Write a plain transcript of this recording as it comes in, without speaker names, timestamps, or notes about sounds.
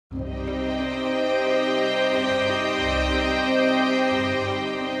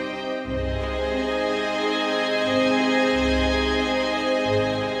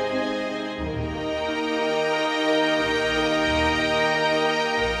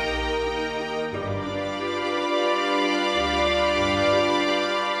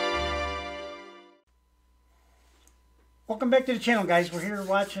Welcome back to the channel, guys. We're here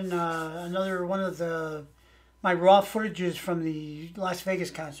watching another one of my raw footages from the Las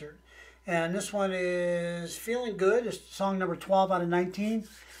Vegas concert. And this one is Feeling Good. It's song number 12 out of 19.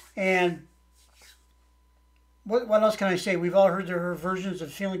 And what else can I say? We've all heard their versions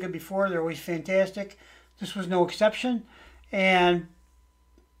of Feeling Good before. They're always fantastic. This was no exception. And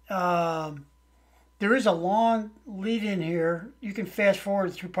there is a long lead in here. You can fast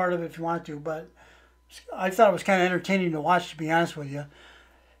forward through part of it if you want to, but I thought it was kind of entertaining to watch, to be honest with you.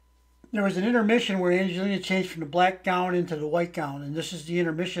 There was an intermission where Angelina changed from the black gown into the white gown, and this is the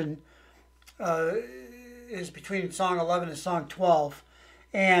intermission. Is between song 11 and song 12,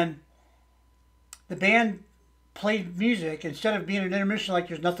 and the band played music instead of being an intermission like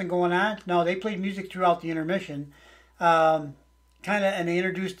there's nothing going on. No, they played music throughout the intermission, and they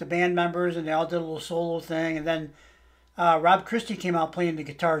introduced the band members, and they all did a little solo thing, and then Christie came out playing the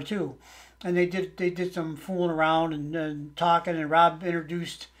guitar too. And they did some fooling around and talking, and Rob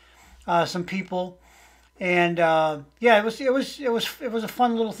introduced some people, and yeah, it was a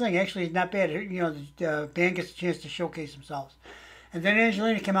fun little thing. Actually, not bad. You know, the band gets a chance to showcase themselves. And then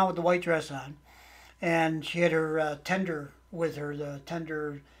Angelina came out with the white dress on, and she had her tender with her, the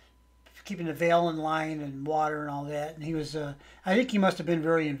tender keeping the veil in line and water and all that. And he was, I think he must have been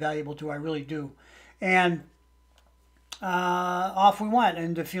very invaluable to her. I really do. And off we went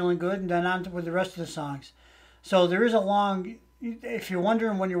into Feeling Good, and then on with the rest of the songs. So there is a long, if you're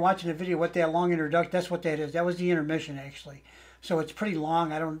wondering when you're watching the video what that long introduction, that's what that is. That was the intermission, actually. So it's pretty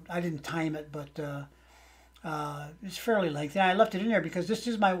long. I didn't time it, but it's fairly lengthy. And I left it in there because this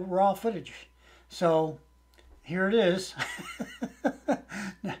is my raw footage. So here it is.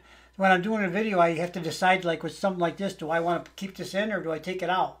 When I'm doing a video, I have to decide, like with something like this, do I want to keep this in or do I take it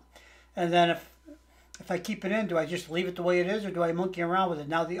out? And then if I keep it in, do I just leave it the way it is, or do I monkey around with it?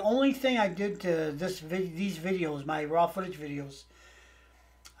 Now, the only thing I did to these videos, my raw footage videos,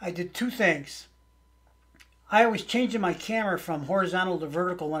 I did two things. I was changing my camera from horizontal to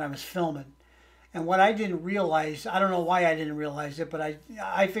vertical when I was filming. And what I didn't realize, I don't know why I didn't realize it, but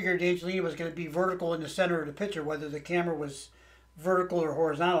I figured Angelina was going to be vertical in the center of the picture, whether the camera was vertical or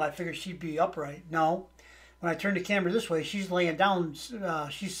horizontal. I figured she'd be upright. No. When I turned the camera this way, she's laying down,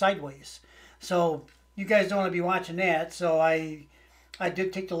 she's sideways. So you guys don't want to be watching that, so I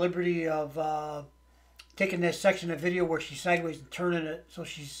did take the liberty of taking this section of video where she's sideways and turning it so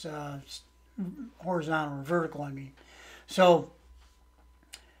she's horizontal or vertical, I mean. So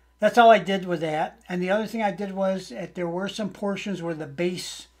that's all I did with that. And the other thing I did was that there were some portions where the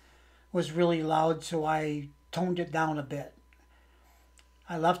bass was really loud, so I toned it down a bit.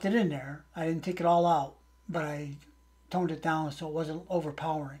 I left it in there. I didn't take it all out, but I toned it down so it wasn't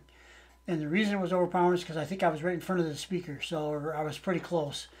overpowering. And the reason it was overpowering is because I think I was right in front of the speaker, so I was pretty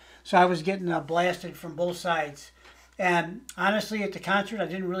close. So I was getting blasted from both sides. And honestly, at the concert, I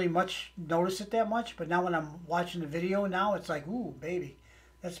didn't really much notice it that much. But now when I'm watching the video now, it's like, ooh, baby,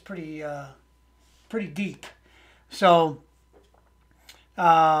 that's pretty deep. So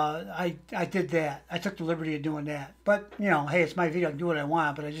I did that. I took the liberty of doing that. But, you know, hey, it's my video. I can do what I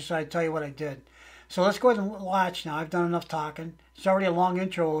want. But I just thought I'd tell you what I did. So let's go ahead and watch now. I've done enough talking. It's already a long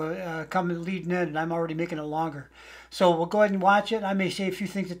intro leading in, and I'm already making it longer. So we'll go ahead and watch it. I may say a few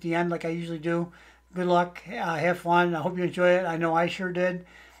things at the end like I usually do. Good luck. Have fun. I hope you enjoy it. I know I sure did.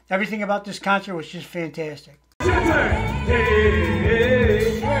 Everything about this concert was just fantastic.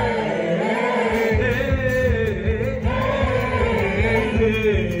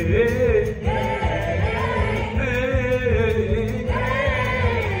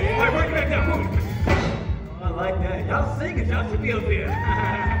 Y'all singing, y'all should be up here.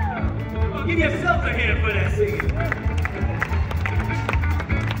 Give yourself a hand for that singing.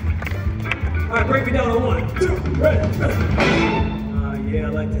 All right, break me down on 1, 2, ready, yeah, I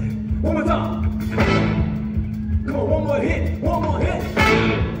like that. One more time. Come on, one more hit, one more hit,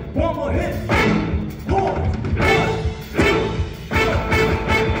 one more hit. Pause.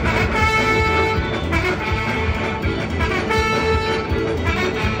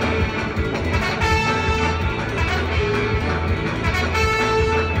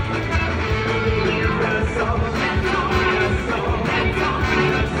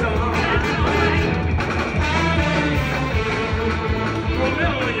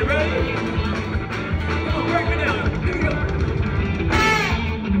 You ready? Come on, break me down. Here we go.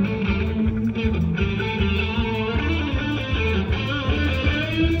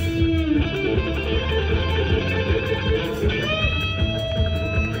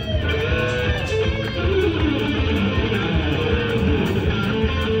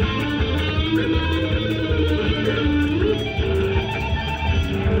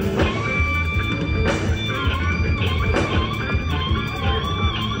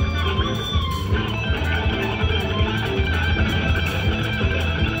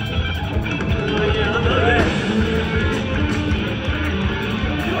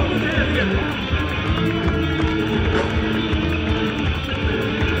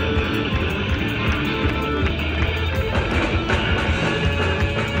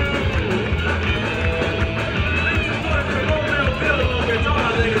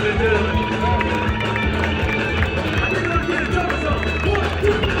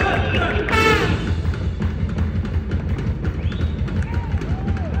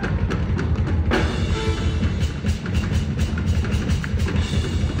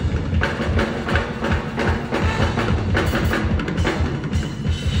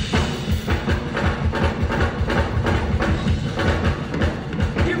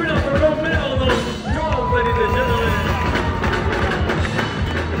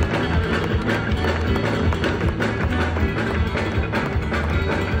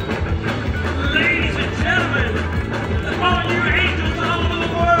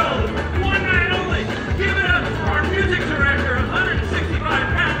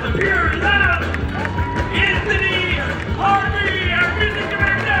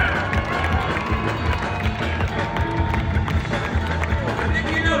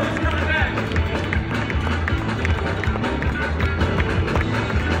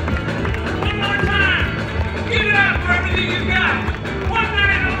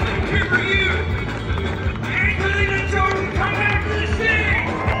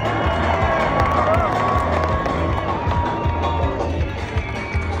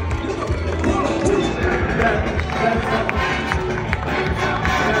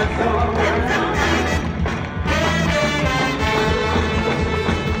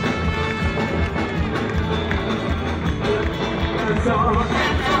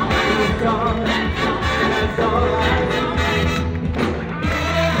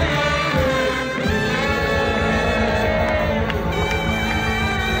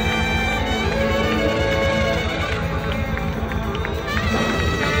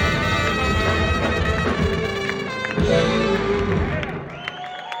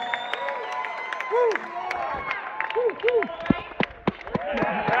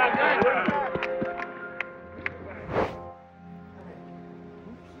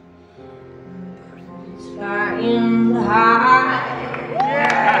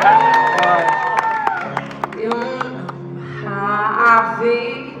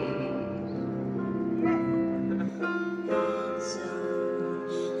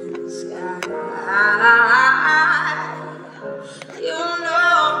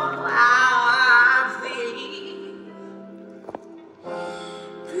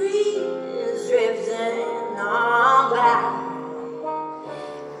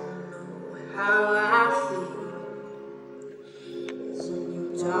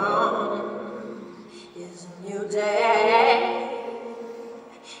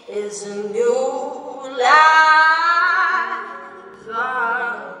 is a new life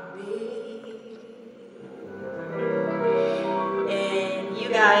for me. And you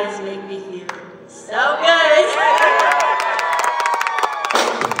guys make me feel so good.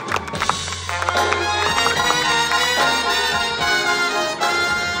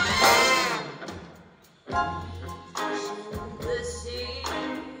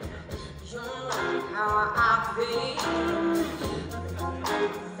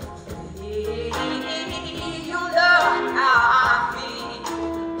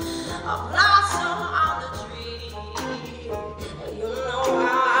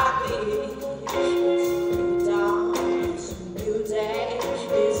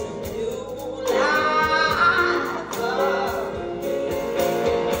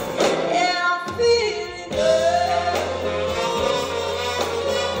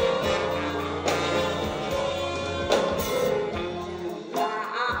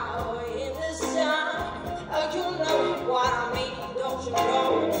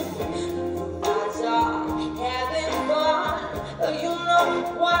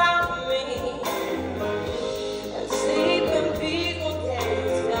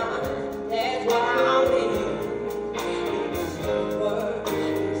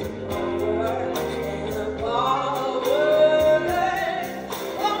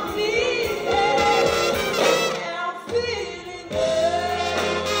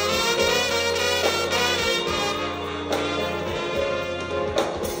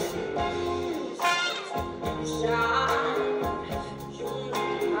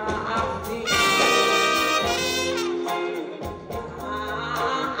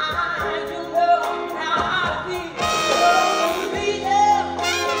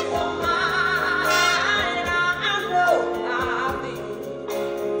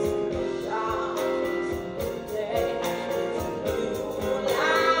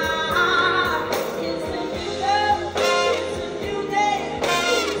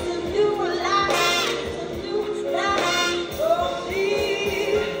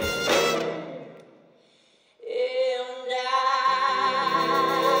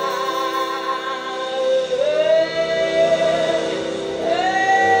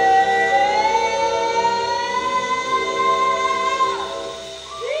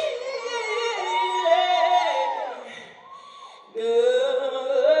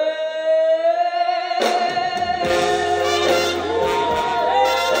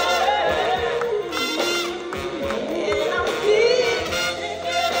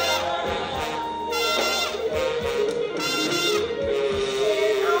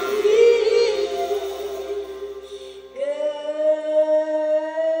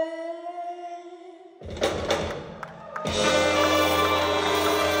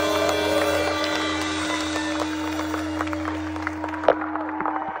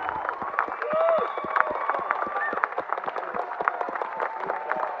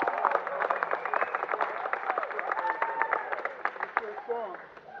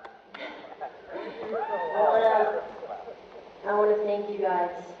 I want to thank you guys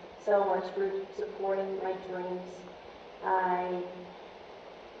so much for supporting my dreams.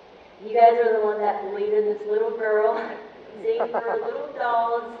 You guys are the ones that believed in this little girl singing for her little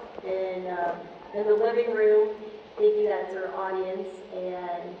dolls in the living room, thinking that's her audience,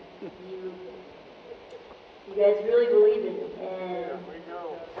 and you guys really believe in me. And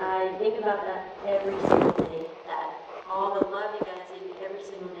I think about that every single day, that all the love you guys give me every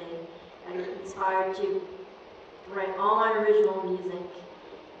single day. I'm inspired to write all my original music,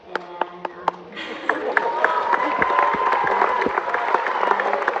 and I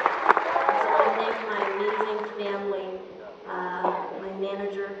thank my amazing family, my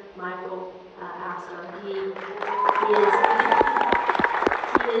manager, Michael Astor. He has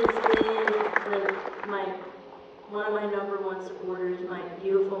been one of my #1 supporters, my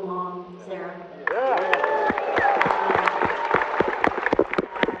beautiful mom, Sarah.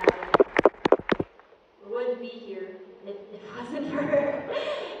 Wouldn't be here if it wasn't for her.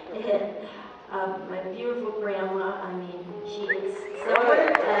 And my beautiful grandma, I mean, she is so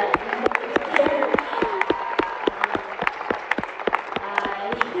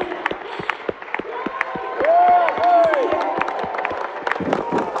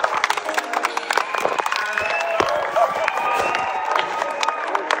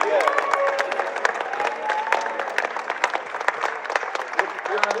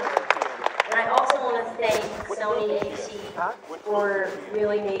for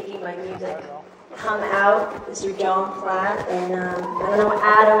really making my music come out. Mr. John Platt and I don't know,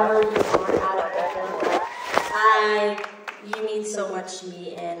 Adam you mean so much to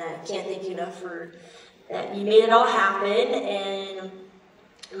me, and I can't thank you enough for that. You made it all happen, and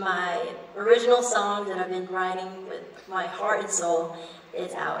my original song that I've been writing with my heart and soul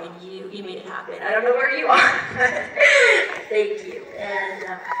is out, and you made it happen. I don't know where you are. Thank you. And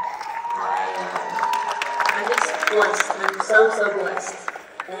I'm just blessed. I'm so blessed.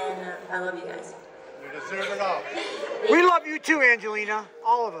 And I love you guys. You deserve it all. We love you too, Angelina.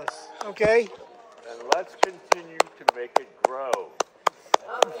 All of us. Okay? And let's continue to make it grow.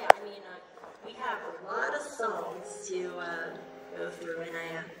 Oh yeah, I mean, we have a lot of songs to go through, and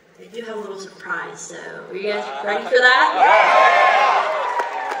I do have a little surprise, so are you guys ready for that?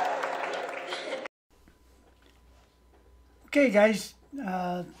 Okay, guys.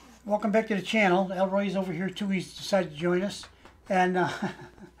 Welcome back to the channel. Elroy's over here too. He's decided to join us. And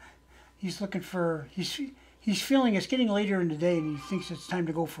he's looking for... He's feeling it's getting later in the day, and he thinks it's time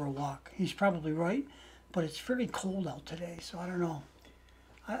to go for a walk. He's probably right, but it's very cold out today, so I don't know.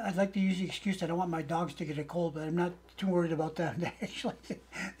 I'd like to use the excuse I don't want my dogs to get a cold, but I'm not too worried about that. Actually,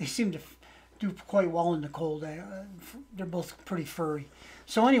 they seem to do quite well in the cold. They're both pretty furry.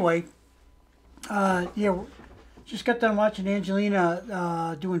 So anyway, yeah, just got done watching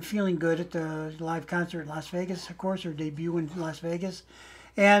Angelina doing Feeling Good at the live concert in Las Vegas, of course, her debut in Las Vegas.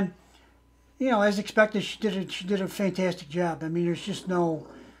 And, you know, as expected, she did a fantastic job. I mean, there's just no...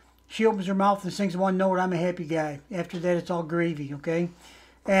 She opens her mouth and sings one note, I'm a happy guy. After that, it's all gravy, okay?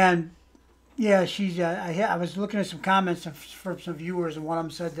 And yeah, she's. I was looking at some comments from some viewers, and one of them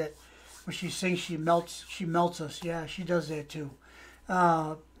said that when she sings, she melts us. Yeah, she does that too.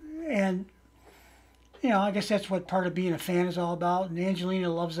 And you know, I guess that's what part of being a fan is all about. And Angelina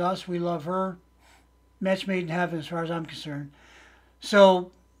loves us. We love her. Match made in heaven, as far as I'm concerned.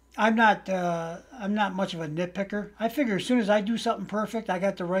 So I'm not much of a nitpicker. I figure as soon as I do something perfect, I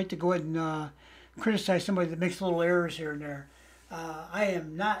got the right to go ahead and criticize somebody that makes little errors here and there. I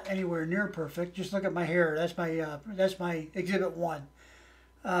am not anywhere near perfect. Just look at my hair. That's my exhibit 1.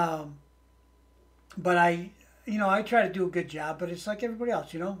 But I try to do a good job. But it's like everybody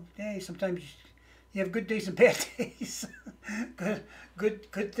else, you know. Hey, sometimes you have good days and bad days.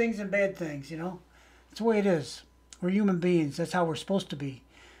 good things and bad things, you know. It's the way it is. We're human beings. That's how we're supposed to be.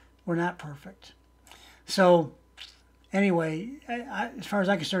 We're not perfect. So anyway, as far as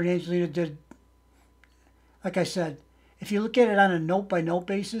I'm concerned, Angelina did. Like I said. If you look at it on a note-by-note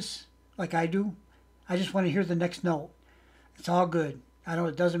basis, like I do, I just want to hear the next note. It's all good.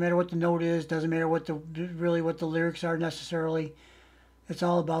 It doesn't matter what the note is. Doesn't matter what the lyrics are necessarily. It's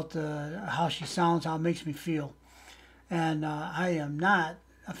all about how she sounds, how it makes me feel. And I am not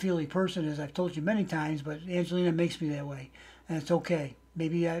a feely person, as I've told you many times, but Angelina makes me that way, and it's okay.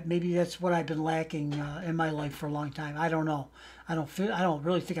 Maybe that's what I've been lacking in my life for a long time. I don't know. I don't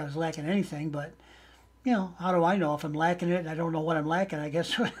really think I was lacking anything, but. You know, how do I know if I'm lacking it and I don't know what I'm lacking? I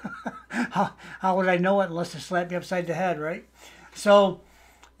guess how would I know it unless it slapped me upside the head, right? So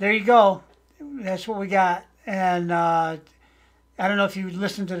there you go. That's what we got. And I don't know if you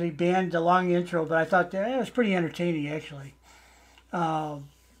listened to the long intro, but I thought that it was pretty entertaining, actually.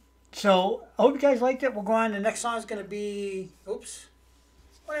 So I hope you guys liked it. We'll go on. The next song is going to be... Oops.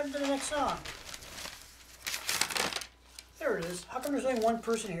 What happened to the next song? There it is. How come there's only one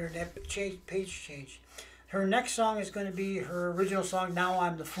person here that page changed? Her next song is going to be her original song, Now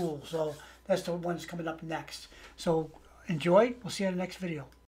I'm the Fool. So that's the one that's coming up next. So enjoy. We'll see you in the next video.